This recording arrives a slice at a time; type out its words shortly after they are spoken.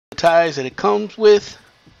ties that it comes with,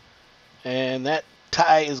 and that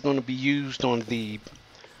tie is going to be used on the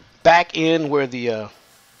back end where the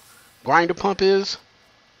grinder pump is.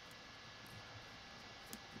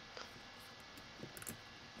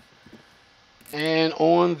 And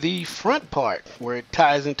on the front part where it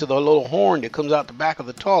ties into the little horn that comes out the back of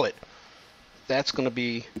the Tallit, that's going to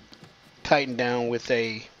be tightened down with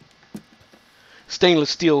a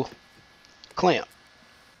stainless steel clamp.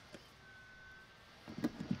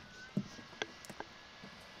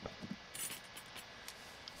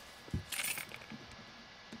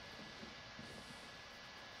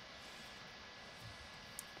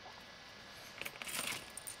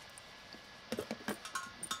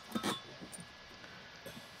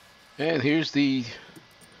 And here's the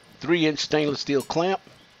 3-inch stainless steel clamp.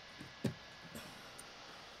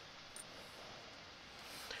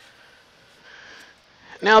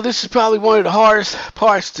 Now this is probably one of the hardest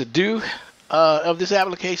parts to do of this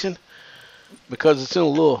application because it's in a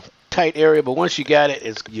little tight area, but once you got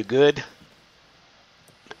it, you're good.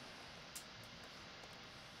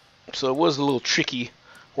 So it was a little tricky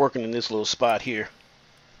working in this little spot here.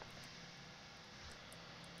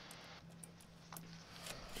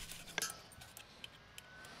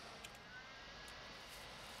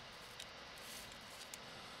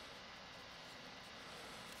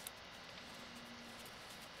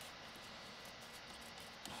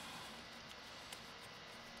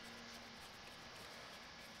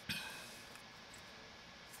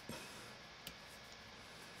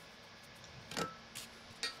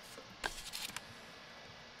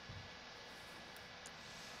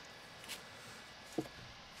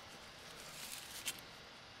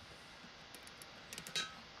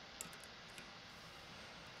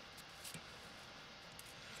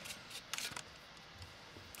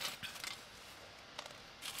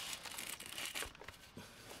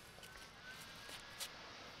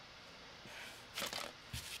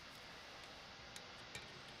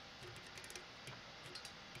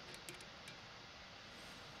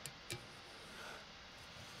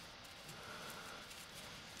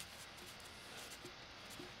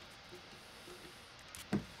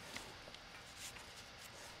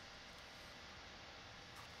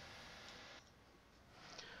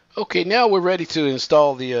 Okay, now we're ready to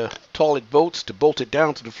install the Tallit bolts to bolt it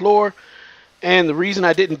down to the floor. And the reason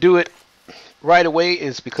I didn't do it right away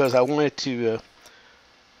is because I wanted to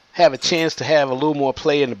have a chance to have a little more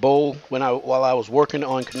play in the bowl while I was working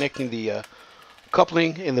on connecting the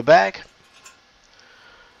coupling in the back.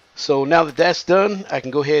 So now that that's done, I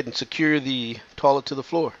can go ahead and secure the Tallit to the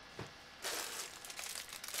floor.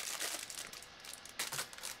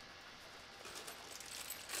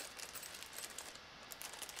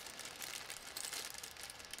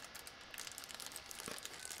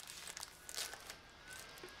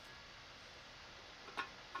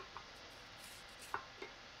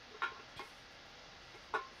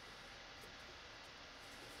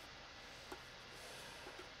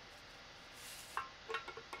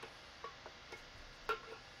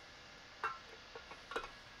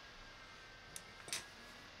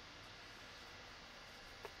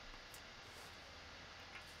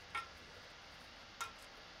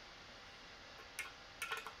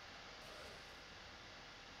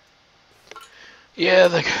 Yeah,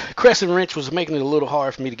 the crescent wrench was making it a little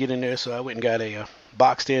hard for me to get in there, so I went and got a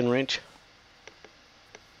boxed-in wrench.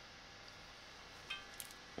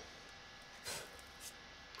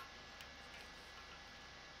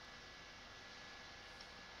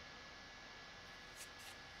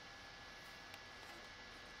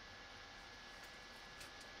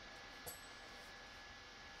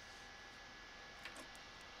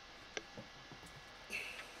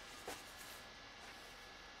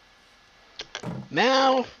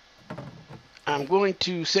 Now I'm going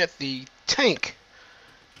to set the tank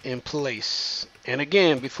in place. And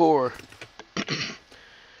again, before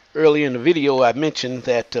early in the video I mentioned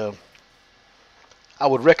that I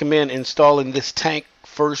would recommend installing this tank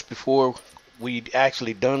first before we'd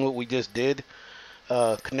actually done what we just did,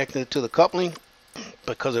 connecting it to the coupling,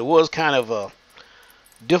 because it was kind of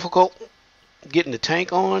difficult getting the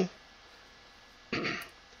tank on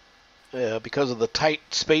because of the tight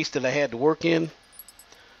space that I had to work in.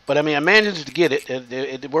 But I mean, I managed to get it.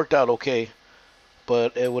 It worked out okay.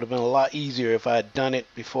 But it would have been a lot easier if I had done it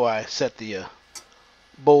before I set the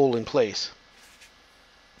bowl in place.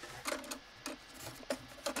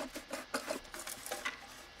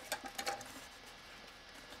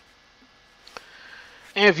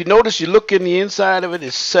 And if you notice, you look in the inside of it,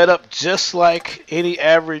 it's set up just like any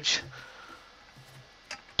average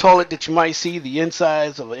Tallit that you might see. The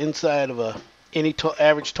inside of any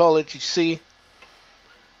average Tallit you see.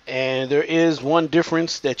 And there is one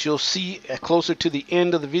difference that you'll see closer to the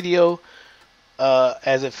end of the video.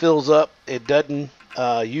 As it fills up, it doesn't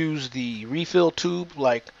use the refill tube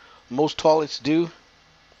like most toilets do.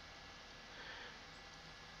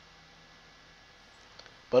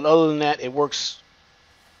 But other than that, it works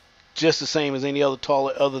just the same as any other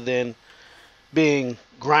toilet, other than being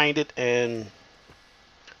grinded and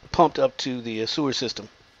pumped up to the sewer system.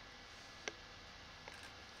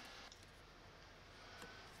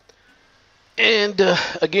 And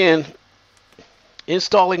again,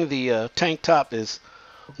 installing the tank top is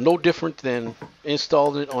no different than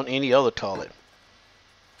installing it on any other toilet.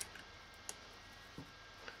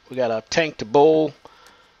 We got our tank to bowl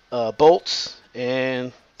bolts,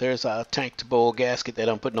 and there's our tank to bowl gasket that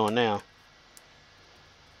I'm putting on now.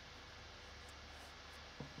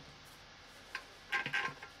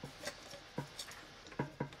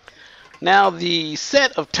 Now the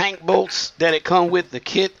set of tank bolts that it comes with, the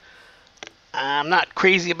kit, I'm not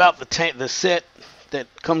crazy about the set that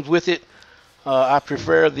comes with it. I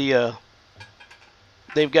prefer the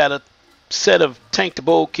they've got a set of tank to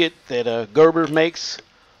bowl kit that Gerber makes,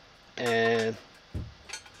 and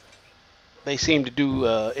they seem to do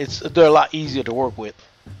they're a lot easier to work with.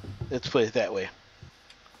 Let's put it that way.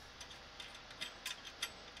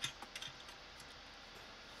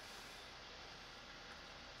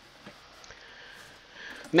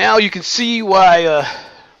 Now you can see why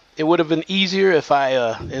it would have been easier if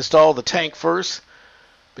I installed the tank first,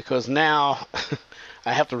 because now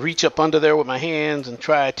I have to reach up under there with my hands and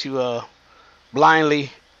try to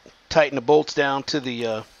blindly tighten the bolts down to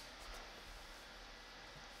the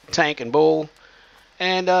tank and bowl.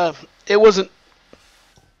 And it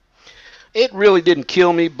really didn't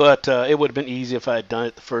kill me, but it would have been easy if I had done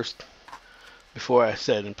it first before I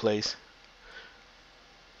set it in place.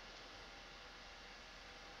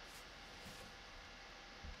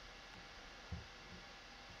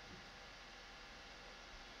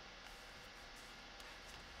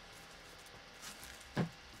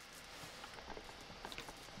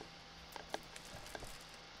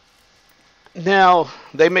 Now,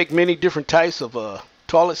 they make many different types of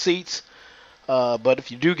toilet seats, but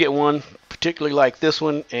if you do get one, particularly like this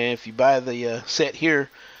one, and if you buy the set here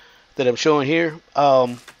that I'm showing here,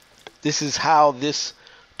 this is how this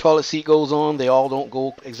toilet seat goes on. They all don't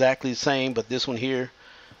go exactly the same, but this one here,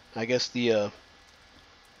 I guess the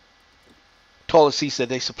toilet seats that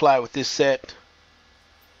they supply with this set,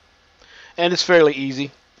 and it's fairly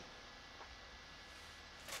easy.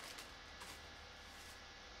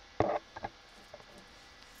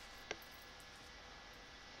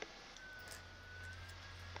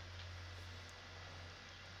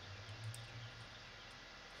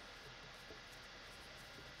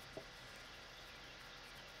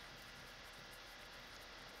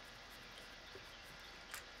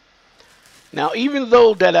 Now, even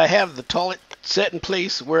though that I have the toilet set in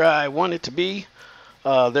place where I want it to be,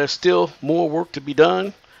 there's still more work to be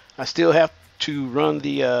done. I still have to run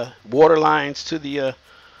the water lines to the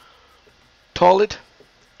toilet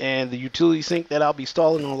and the utility sink that I'll be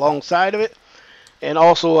installing alongside of it. And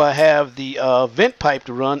also I have the vent pipe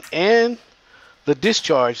to run, and the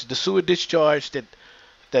discharge, the sewer discharge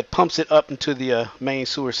that pumps it up into the main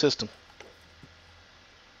sewer system.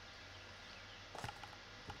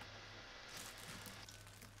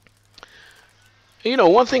 You know,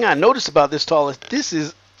 one thing I noticed about this toilet, this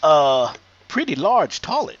is a pretty large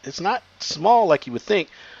toilet. It's not small like you would think.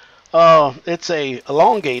 It's a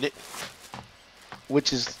elongated,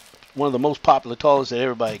 which is one of the most popular toilets that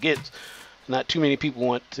everybody gets. Not too many people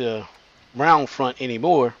want round front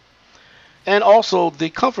anymore. And also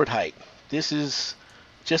the comfort height. This is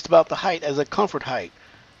just about the height as a comfort height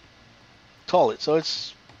toilet. So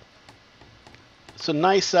it's a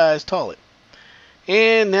nice sized toilet.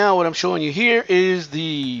 And now what I'm showing you here is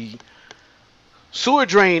the sewer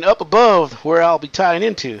drain up above where I'll be tying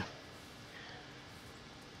into.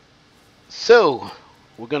 So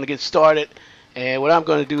we're going to get started, and what I'm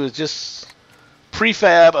going to do is just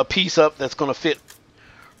prefab a piece up that's going to fit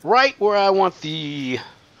right where I want the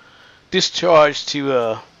discharge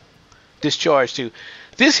to discharge to.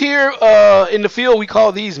 This here in the field, we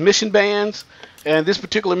call these mission bands. And this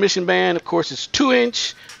particular mission band, of course, is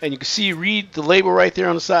 2-inch, and you can read the label right there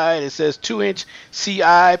on the side. It says 2-inch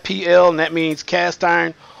CIPL, and that means cast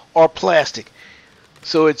iron or plastic.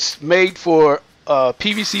 So it's made for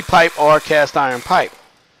PVC pipe or cast iron pipe.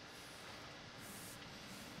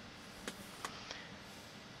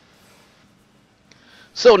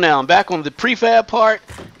 So now I'm back on the prefab part,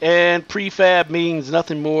 and prefab means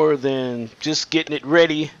nothing more than just getting it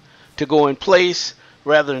ready to go in place,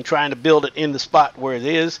 rather than trying to build it in the spot where it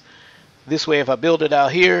is. This way, if I build it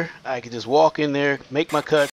out here, I can just walk in there, make my cut,